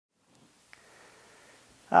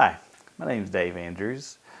Hi, my name is Dave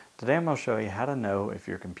Andrews. Today I'm going to show you how to know if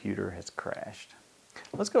your computer has crashed.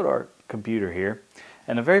 Let's go to our computer here,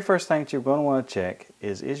 and the very first thing that you're going to want to check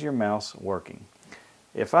is your mouse working?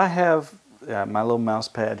 If I have my little mouse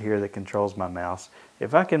pad here that controls my mouse,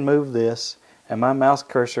 if I can move this and my mouse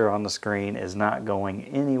cursor on the screen is not going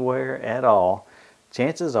anywhere at all,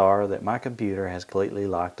 chances are that my computer has completely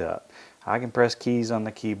locked up. I can press keys on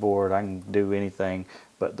the keyboard, I can do anything,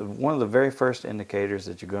 but one of the very first indicators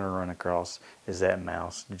that you're going to run across is that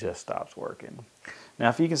mouse just stops working. Now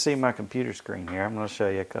if you can see my computer screen here, I'm going to show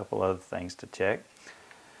you a couple other things to check.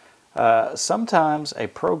 Sometimes a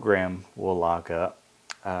program will lock up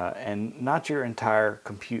and not your entire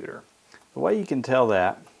computer. The way you can tell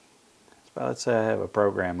that, let's say I have a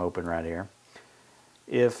program open right here.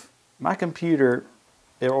 If my computer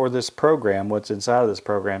or this program, what's inside of this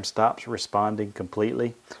program, stops responding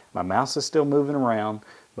completely, my mouse is still moving around,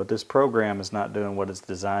 but this program is not doing what it's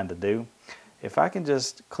designed to do. If I can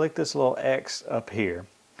just click this little X up here,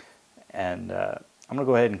 and I'm going to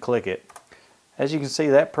go ahead and click it, as you can see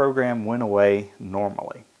that program went away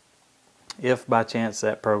normally. If by chance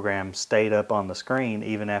that program stayed up on the screen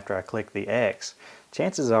even after I clicked the X,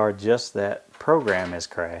 chances are just that program has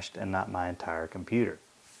crashed and not my entire computer.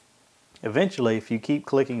 Eventually, if you keep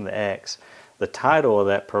clicking the X, the title of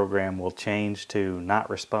that program will change to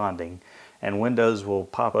not responding, and Windows will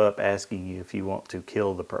pop up asking you if you want to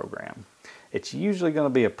kill the program. It's usually going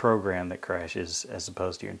to be a program that crashes as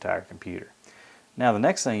opposed to your entire computer. Now the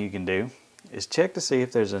next thing you can do is check to see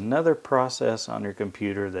if there's another process on your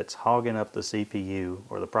computer that's hogging up the CPU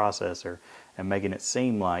or the processor and making it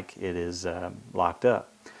seem like it is locked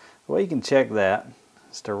up. The way you can check that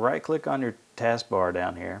is to right click on your taskbar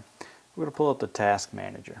down here. We're going to pull up the Task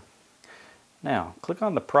Manager. Now click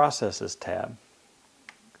on the Processes tab,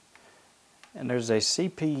 and there's a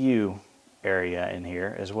CPU area in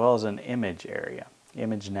here as well as an image area,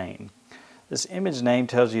 image name. This image name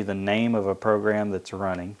tells you the name of a program that's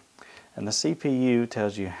running, and the CPU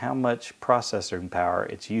tells you how much processing power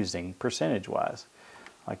it's using percentage wise.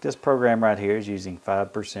 Like this program right here is using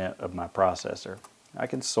 5% of my processor. I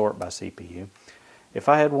can sort by CPU. If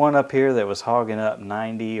I had one up here that was hogging up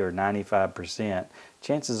 90 or 95%,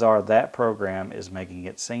 chances are that program is making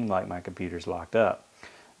it seem like my computer's locked up.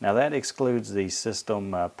 Now that excludes the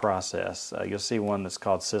system process. You'll see one that's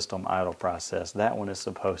called system idle process. That one is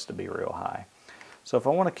supposed to be real high. So if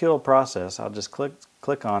I want to kill a process, I'll just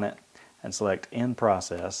click on it and select End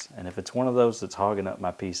Process, and if it's one of those that's hogging up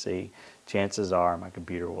my PC, chances are my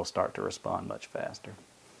computer will start to respond much faster.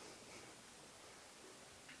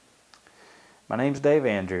 My name's Dave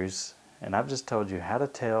Andrews, and I've just told you how to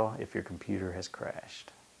tell if your computer has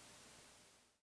crashed.